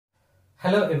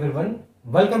Hello everyone,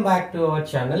 welcome back to our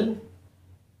channel.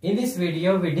 In this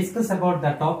video we discuss about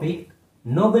the topic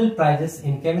Nobel Prizes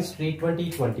in Chemistry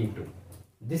 2022.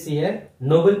 This year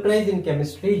Nobel Prize in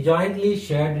Chemistry jointly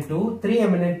shared to three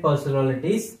eminent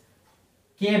personalities,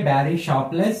 K. Barry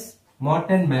Sharpless,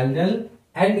 Morton Meldal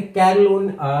and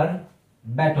Caroline R.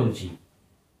 Batoggi.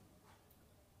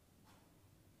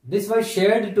 This was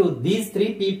shared to these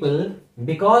three people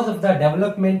because of the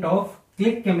development of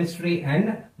click chemistry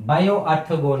and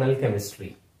bioorthogonal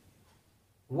chemistry.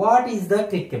 What is the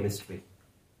click chemistry?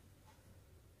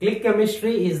 Click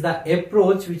chemistry is the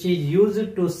approach which is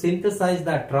used to synthesize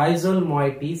the triazole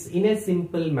moieties in a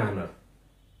simple manner.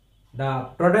 The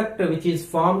product which is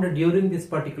formed during this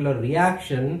particular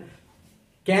reaction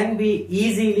can be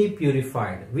easily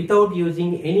purified without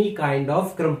using any kind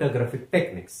of chromatographic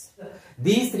techniques.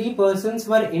 These three persons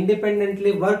were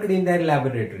independently worked in their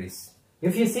laboratories.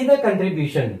 If you see the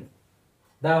contribution,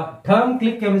 the term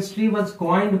click chemistry was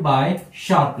coined by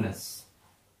Sharpless.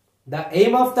 The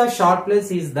aim of the Sharpless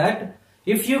is that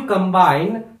if you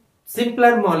combine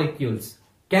simpler molecules,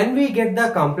 can we get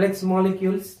the complex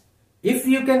molecules? If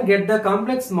you can get the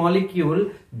complex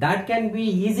molecule, that can be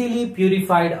easily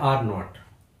purified or not.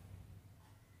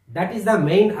 That is the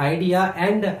main idea,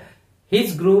 and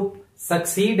his group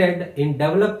succeeded in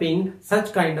developing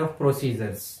such kind of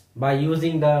procedures by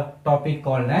using the topic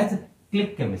called as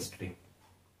click chemistry.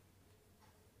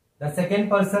 The second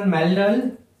person,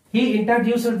 Meldal, he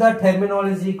introduced the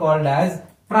terminology called as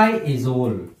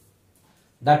triazole.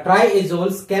 The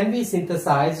triazoles can be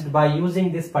synthesized by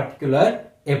using this particular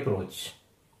approach.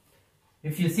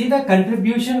 If you see the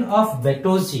contribution of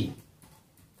Batoggi,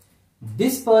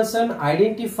 this person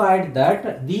identified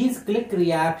that these click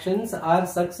reactions are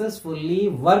successfully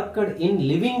worked in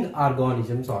living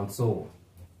organisms also.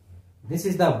 This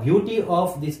is the beauty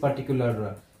of this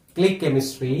particular click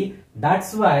chemistry.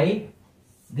 That's why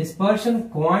this person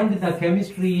coined the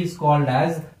chemistry is called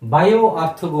as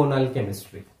bioorthogonal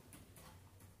chemistry.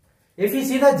 If you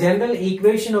see the general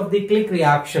equation of the click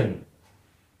reaction,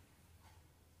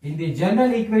 in the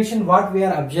general equation what we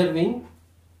are observing,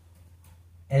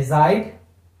 azide,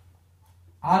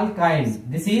 alkyne,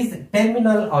 this is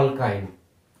terminal alkyne,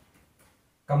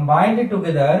 combined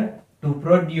together to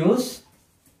produce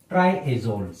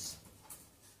triazoles.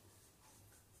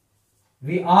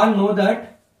 We all know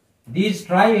that these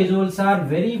triazoles are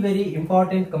very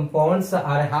important compounds,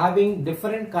 are having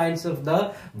different kinds of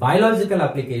the biological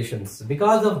applications.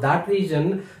 Because of that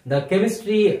reason, the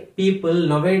chemistry people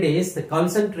nowadays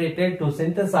concentrated to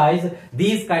synthesize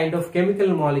these kind of chemical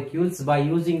molecules by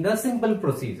using the simple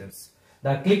procedures.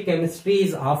 The click chemistry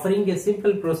is offering a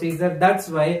simple procedure. That's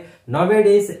why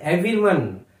nowadays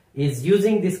everyone is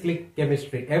using this click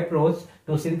chemistry approach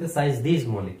to synthesize these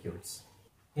molecules.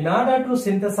 In order to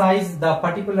synthesize the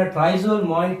particular triazole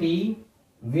moiety,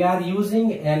 we are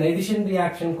using an addition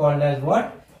reaction called as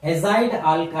what? Azide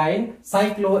alkyne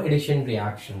cycloaddition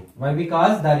reaction. Why?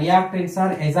 Because the reactants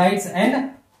are azides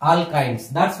and alkynes.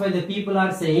 That's why the people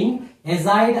are saying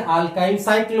azide alkyne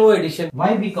cycloaddition.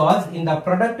 Why? Because in the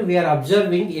product we are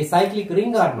observing a cyclic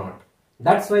ring or not.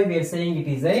 That's why we are saying it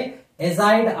is a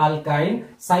azide alkyne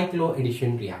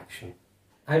cycloaddition reaction.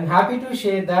 I am happy to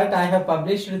share that I have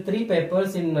published 3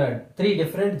 papers in 3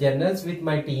 different journals with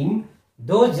my team.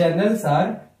 Those journals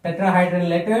are Tetrahedron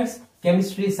Letters,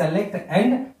 Chemistry Select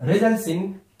and Results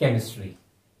in Chemistry.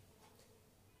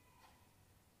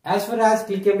 As far as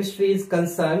click chemistry is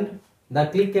concerned, the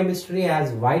click chemistry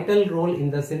has vital role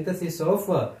in the synthesis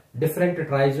of different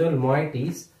triazole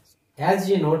moieties. As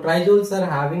you know, triazoles are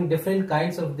having different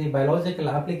kinds of the biological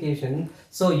application.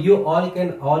 So you all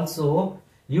can also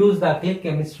use the click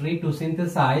chemistry to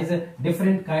synthesize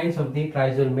different kinds of the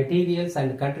triazole materials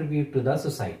and contribute to the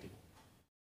society.